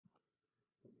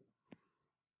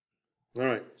All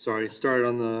right, sorry, started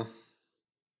on the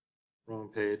wrong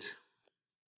page.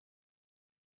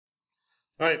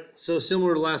 All right, so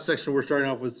similar to the last section, we're starting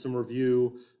off with some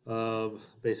review of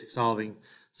basic solving.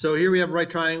 So here we have a right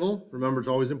triangle. Remember, it's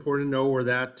always important to know where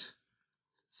that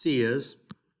C is,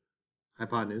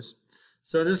 hypotenuse.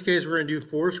 So in this case, we're going to do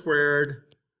 4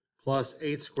 squared plus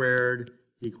 8 squared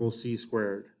equals C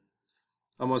squared.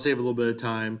 I'm going to save a little bit of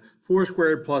time. 4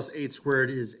 squared plus 8 squared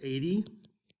is 80.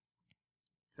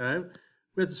 Okay,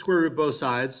 we have to square root both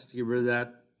sides to get rid of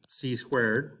that C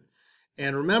squared.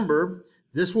 And remember,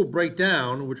 this will break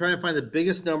down. We're trying to find the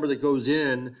biggest number that goes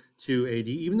in to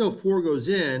 80. Even though 4 goes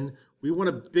in, we want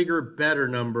a bigger, better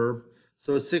number.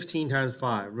 So it's 16 times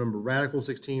 5. Remember, radical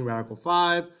 16, radical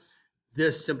 5.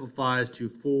 This simplifies to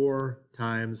 4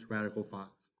 times radical 5.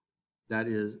 That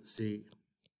is C.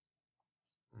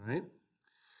 All right.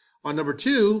 On number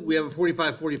 2, we have a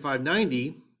 45, 45,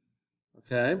 90.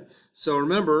 Okay, so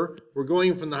remember, we're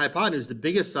going from the hypotenuse, the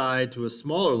biggest side, to a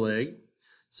smaller leg.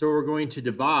 So we're going to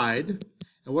divide.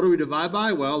 And what do we divide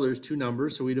by? Well, there's 2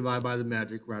 numbers, so we divide by the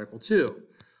magic radical 2.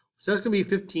 So that's going to be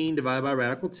 15 divided by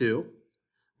radical 2.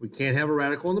 We can't have a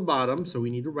radical on the bottom, so we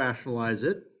need to rationalize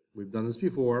it. We've done this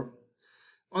before.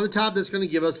 On the top, that's going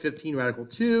to give us 15 radical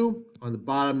 2. On the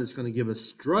bottom, it's going to give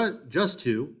us just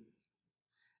 2.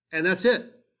 And that's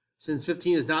it. Since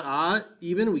 15 is not odd,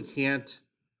 even, we can't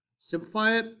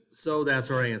simplify it, so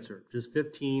that's our answer. Just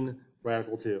 15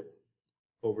 radical 2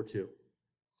 over 2.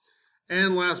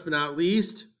 And last but not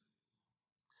least,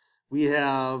 we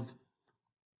have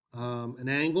an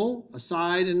angle, a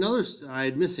side, and another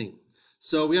side missing.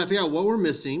 So we have to figure out what we're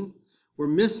missing. We're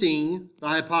missing the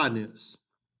hypotenuse.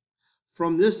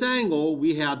 From this angle,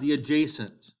 we have the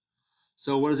adjacent.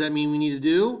 So what does that mean we need to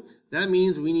do? That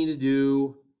means we need to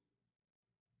do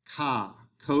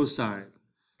cosine.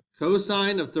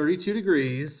 Cosine of 32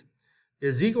 degrees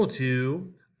is equal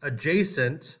to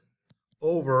adjacent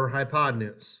over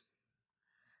hypotenuse.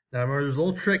 Now remember, there's a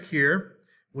little trick here.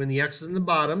 When the x is in the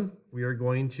bottom, we are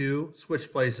going to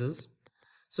switch places.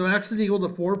 So x is equal to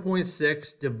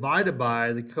 4.6 divided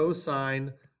by the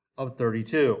cosine of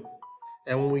 32.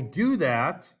 And when we do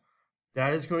that,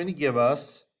 that is going to give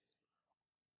us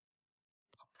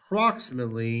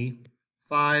approximately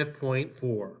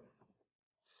 5.4.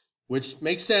 Which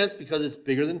makes sense because it's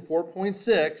bigger than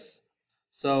 4.6,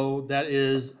 so that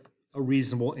is a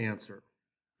reasonable answer.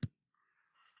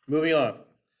 Moving on.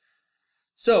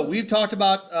 So we've talked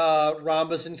about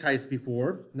rhombus and kites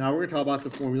before. Now we're going to talk about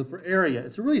the formula for area.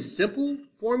 It's a really simple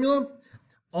formula.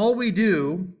 All we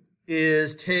do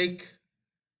is take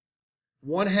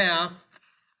 1/2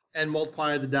 and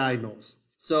multiply the diagonals.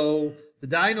 So the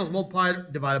diagonals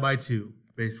multiplied divided by 2,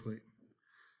 basically.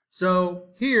 So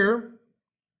here,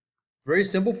 very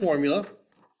simple formula,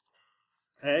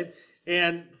 okay?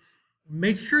 And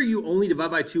make sure you only divide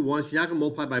by 2 once. You're not going to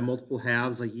multiply by multiple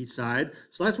halves like each side.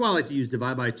 So that's why I like to use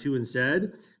divide by 2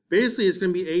 instead. Basically, it's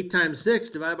going to be 8 times 6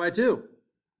 divided by 2.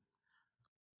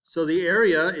 So the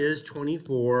area is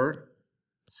 24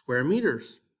 square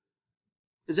meters.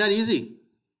 Is that easy?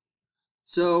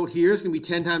 So here it's going to be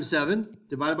 10 times 7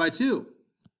 divided by 2.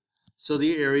 So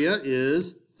the area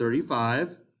is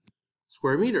 35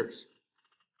 square meters.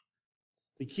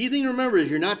 The key thing to remember is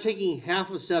you're not taking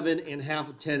half of 7 and half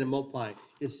of 10 and multiplying.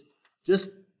 It's just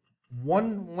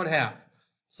 1/2.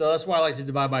 So that's why I like to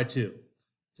divide by 2.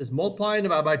 Just multiply and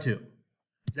divide by 2.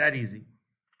 That easy.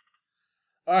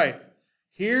 All right,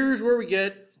 here's where we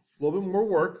get a little bit more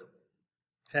work.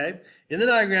 Okay, in the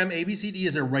diagram, ABCD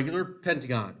is a regular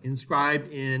pentagon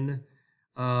inscribed in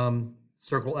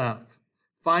circle F.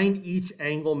 Find each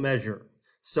angle measure.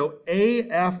 So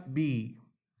AFB.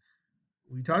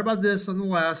 We talked about this on the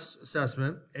last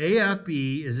assessment.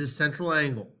 AFB is this central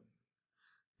angle.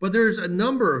 But there's a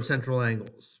number of central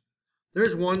angles.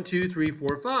 There's 1, 2, 3,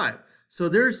 4, 5. So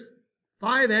there's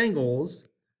 5 angles.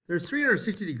 There's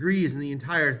 360 degrees in the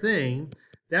entire thing.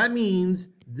 That means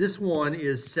this one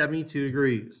is 72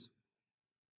 degrees.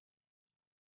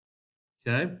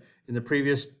 Okay? In the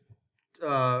previous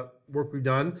work we've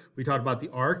done, we talked about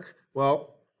the arc.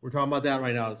 Well, we're talking about that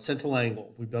right now, the central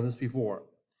angle. We've done this before.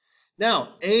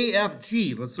 Now,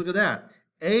 AFG, let's look at that.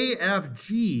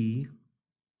 AFG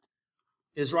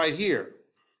is right here.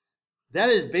 That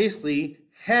is basically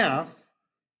half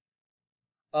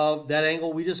of that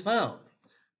angle we just found.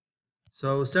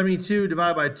 So 72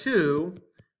 divided by 2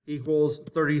 equals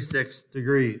 36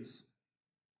 degrees.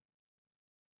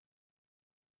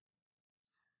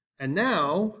 And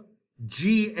now,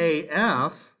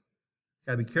 GAF,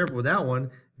 gotta be careful with that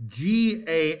one,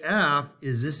 GAF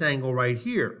is this angle right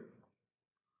here.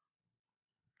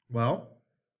 Well,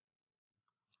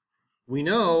 we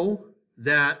know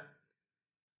that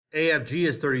AFG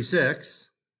is 36,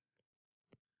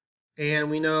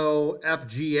 and we know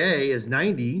FGA is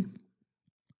 90.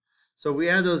 So if we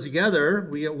add those together,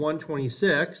 we get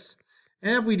 126.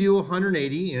 And if we do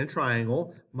 180 in a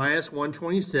triangle minus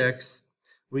 126,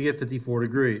 we get 54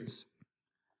 degrees.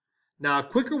 Now, a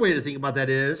quicker way to think about that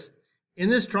is, in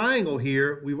this triangle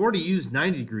here, we've already used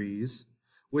 90 degrees,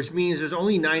 which means there's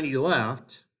only 90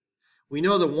 left. We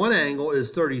know that one angle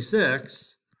is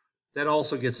 36. That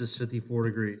also gets us 54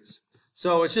 degrees.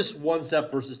 So it's just one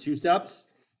step versus two steps,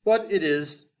 but it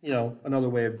is, another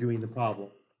way of doing the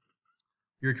problem.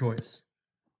 Your choice.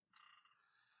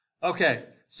 Okay,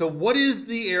 so what is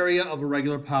the area of a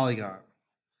regular polygon?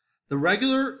 The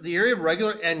area of a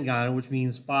regular n-gon, which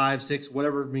means 5, 6,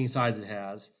 whatever many sides it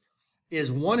has,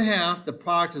 is 1/2 the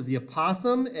product of the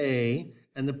apothem A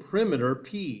and the perimeter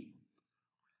P.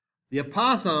 The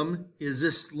apothem is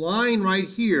this line right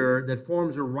here that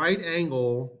forms a right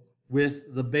angle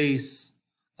with the base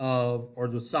of, or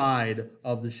the side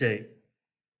of the shape.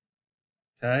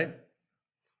 Okay?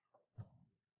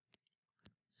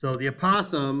 So the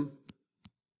apothem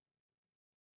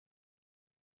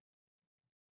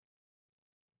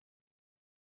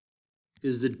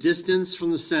is the distance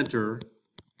from the center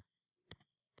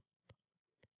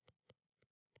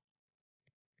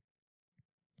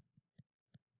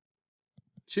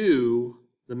to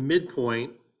the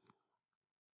midpoint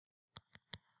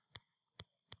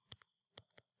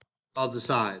of the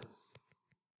side.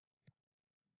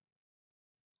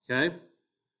 Okay?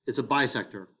 It's a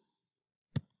bisector,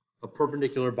 a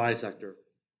perpendicular bisector.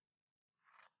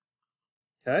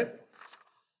 Okay?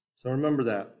 So remember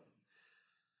that.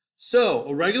 So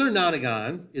a regular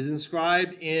nonagon is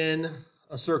inscribed in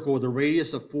a circle with a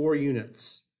radius of 4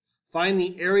 units. Find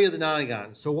the area of the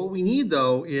nonagon. So what we need,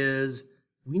 though, is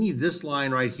we need this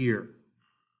line right here.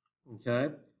 Okay?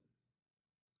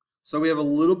 So we have a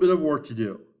little bit of work to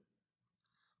do.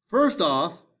 First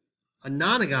off, a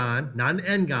nonagon, not an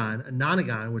n-gon, a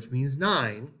nonagon, which means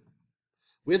 9,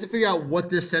 we have to figure out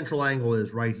what this central angle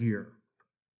is right here.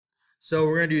 So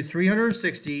we're going to do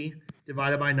 360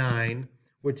 divided by 9,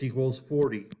 which equals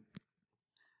 40.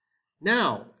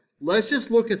 Now, let's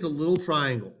just look at the little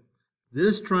triangle.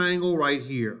 This triangle right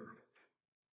here.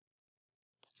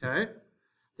 Okay?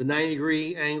 The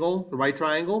 90-degree angle, the right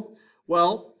triangle.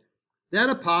 Well, that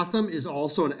apothem is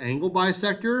also an angle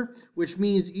bisector, which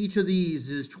means each of these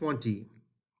is 20.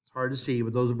 It's hard to see,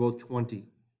 but those are both 20.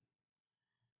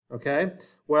 Okay?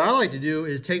 What I like to do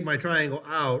is take my triangle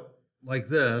out like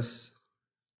this,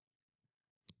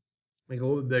 make it a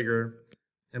little bit bigger,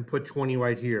 and put 20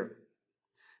 right here.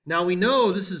 Now we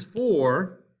know this is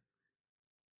 4,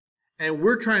 and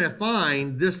we're trying to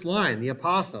find this line, the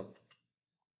apothem.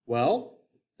 Well,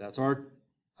 that's our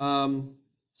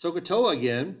SOHCAHTOA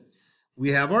again.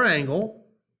 We have our angle.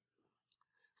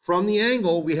 From the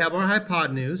angle, we have our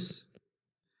hypotenuse,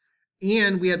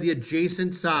 and we have the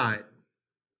adjacent side.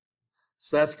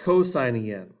 So that's cosine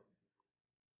again.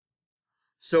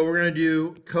 So we're going to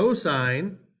do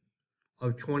cosine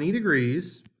of 20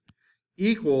 degrees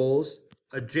equals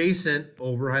adjacent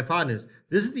over hypotenuse.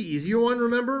 This is the easier one,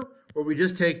 remember, where we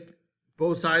just take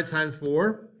both sides times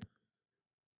 4.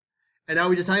 And now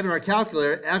we just type in our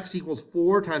calculator, x equals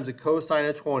 4 times the cosine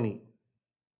of 20.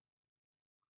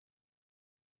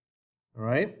 All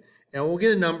right? And we'll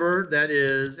get a number that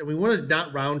is, and we want to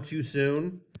not round too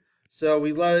soon, so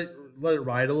we let it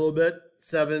ride a little bit,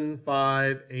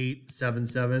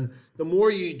 75877. The more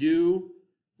you do,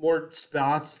 more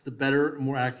spots, the better,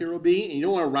 more accurate it will be. And you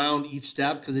don't want to round each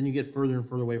step because then you get further and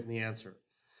further away from the answer.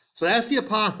 So that's the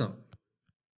apothem.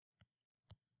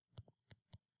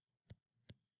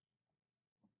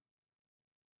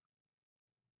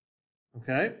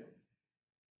 Okay?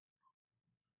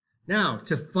 Now,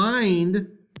 to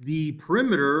find the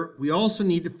perimeter, we also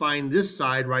need to find this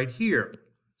side right here. So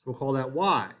we'll call that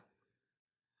y.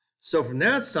 So from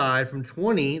that side, from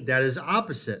 20, that is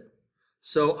opposite.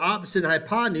 So opposite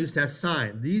hypotenuse, that's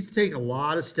sine. These take a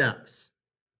lot of steps.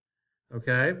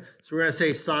 Okay? So we're going to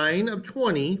say sine of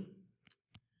 20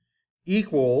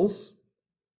 equals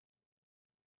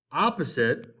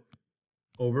opposite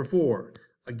over 4.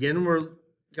 Again, we're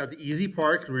got the easy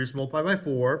part because we just multiply by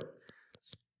 4.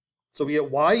 So we get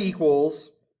y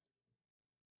equals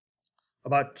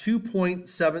about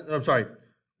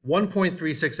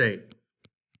 1.368.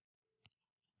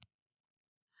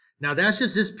 Now that's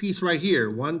just this piece right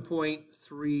here,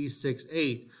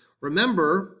 1.368.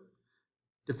 Remember,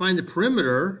 to find the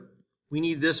perimeter, we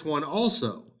need this one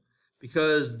also,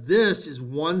 because this is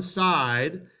one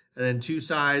side and then two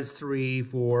sides, 3,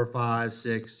 4, 5,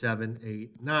 6, 7,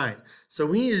 8, 9. So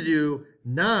we need to do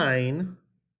 9.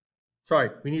 Sorry,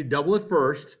 we need to double it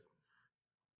first.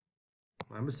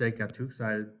 My mistake, got too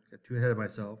excited, got too ahead of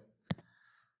myself.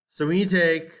 So we need to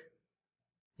take,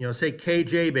 say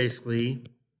kj basically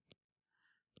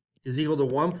is equal to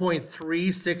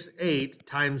 1.368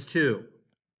 times 2.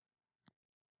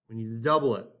 We need to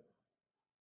double it.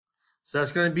 So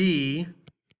that's going to be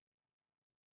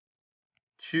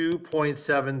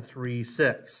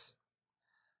 2.736.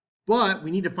 But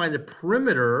we need to find the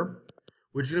perimeter,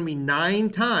 which is going to be 9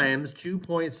 times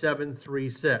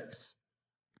 2.736,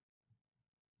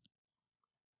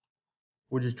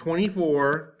 which is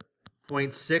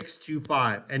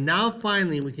 24.625. And now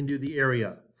finally we can do the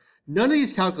area. None of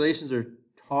these calculations are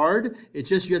hard. It's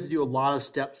just you have to do a lot of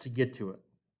steps to get to it.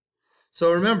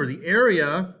 So remember, the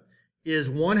area is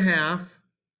 1/2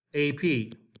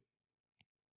 AP,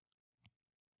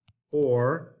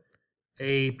 or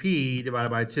AP divided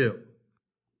by 2.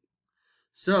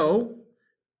 So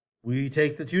we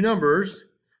take the two numbers,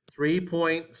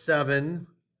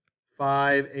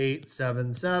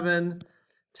 3.75877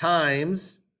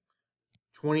 times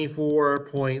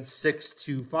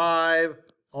 24.625,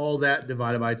 all that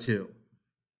divided by 2.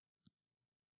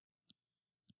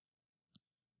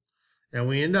 And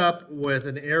we end up with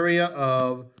an area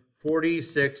of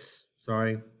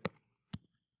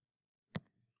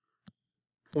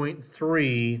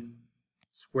 46.3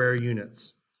 square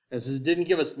units. And since it didn't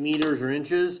give us meters or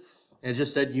inches, and it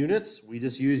just said units, we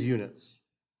just use units.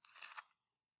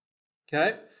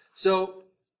 Okay, so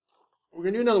we're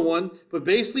gonna do another one, but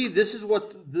basically this is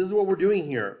what we're doing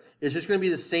here. It's just gonna be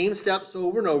the same steps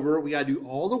over and over. We gotta do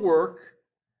all the work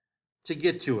to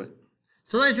get to it.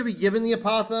 Sometimes you'll be given the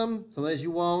apothem, sometimes you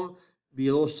won't.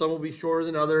 Some will be shorter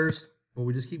than others, but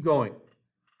we just keep going.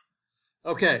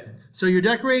 Okay, so you're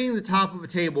decorating the top of a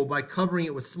table by covering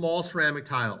it with small ceramic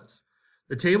tiles.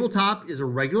 The tabletop is a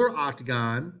regular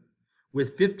octagon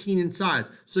with 15 inch sides.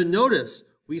 So notice,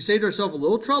 we saved ourselves a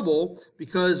little trouble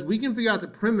because we can figure out the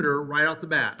perimeter right off the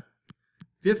bat.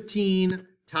 15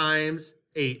 times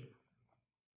 8.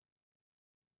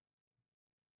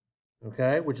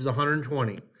 Okay, which is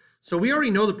 120. So we already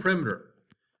know the perimeter.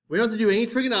 We don't have to do any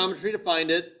trigonometry to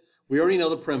find it. We already know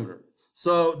the perimeter.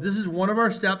 So this is one of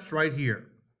our steps right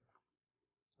here.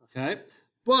 Okay,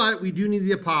 but we do need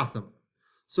the apothem.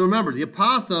 So remember, the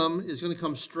apothem is going to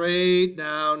come straight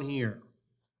down here.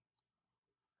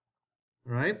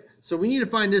 All right, so we need to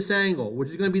find this angle, which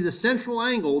is going to be the central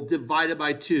angle divided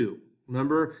by 2.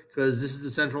 Remember, because this is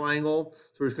the central angle,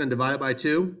 so we're just going to divide it by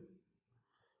 2.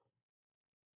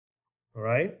 All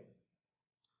right.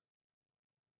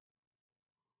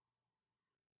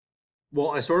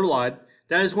 Well, I sort of lied.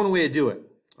 That is one way to do it.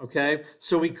 Okay,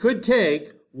 so we could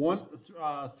take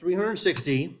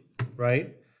 360,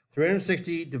 right?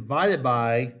 360 divided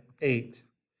by 8,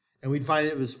 and we'd find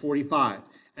it was 45.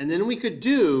 And then we could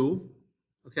do,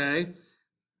 okay,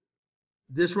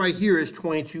 this right here is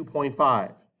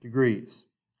 22.5 degrees.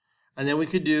 And then we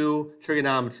could do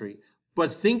trigonometry.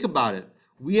 But think about it.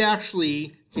 We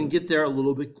actually can get there a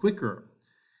little bit quicker.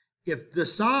 If the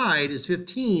side is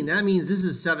 15, that means this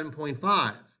is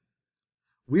 7.5.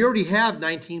 We already have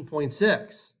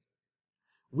 19.6.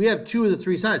 We have 2 of the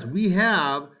 3 sides. We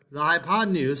have the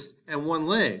hypotenuse and 1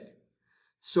 leg.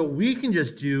 So we can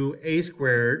just do a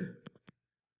squared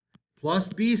plus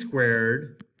b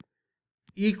squared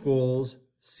equals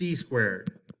c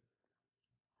squared.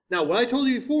 Now, what I told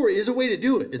you before is a way to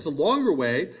do it. It's a longer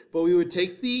way, but we would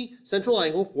take the central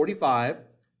angle, 45,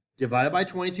 divided by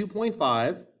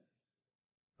 22.5,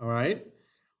 all right?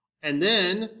 And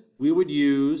then we would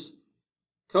use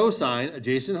cosine,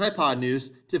 adjacent hypotenuse,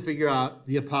 to figure out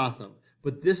the apothem.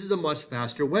 But this is a much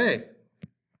faster way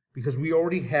because we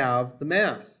already have the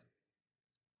math,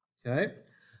 okay?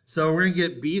 So we're going to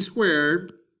get b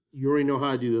squared. You already know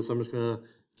how to do this. I'm just going to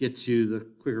get to the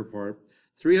quicker part.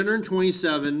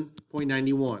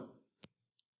 327.91.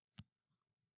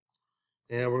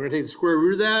 And we're going to take the square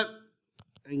root of that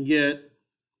and get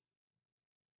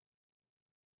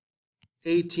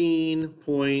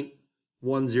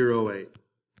 18.108.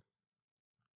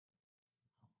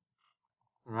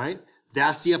 All right,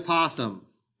 that's the apothem.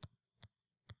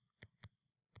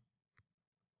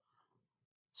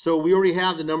 So we already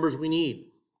have the numbers we need.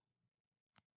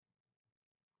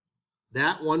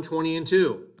 That 120 and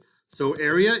 2. So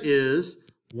area is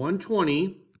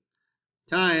 120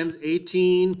 times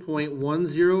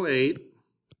 18.108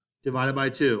 divided by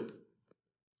 2.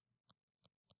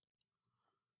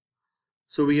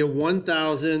 So we get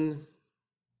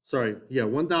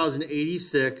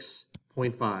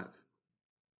 1086.5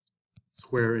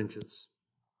 square inches.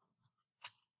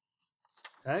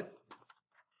 Okay?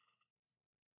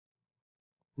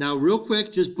 Now, real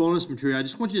quick, just bonus material. I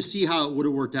just want you to see how it would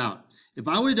have worked out. If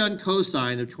I would have done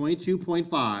cosine of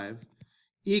 22.5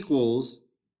 equals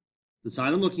the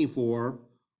side I'm looking for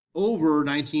over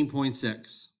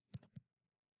 19.6.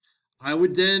 I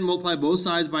would then multiply both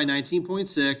sides by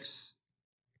 19.6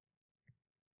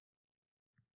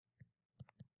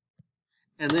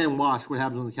 and then watch what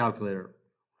happens on the calculator.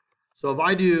 So if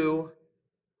I do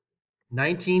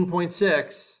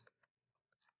 19.6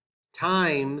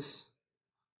 times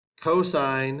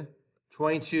cosine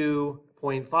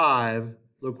 22.5,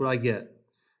 look what I get,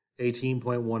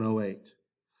 18.108.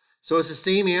 So it's the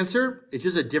same answer, it's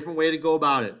just a different way to go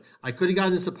about it. I could have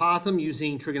gotten this apothem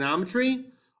using trigonometry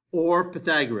or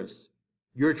Pythagoras.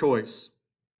 Your choice.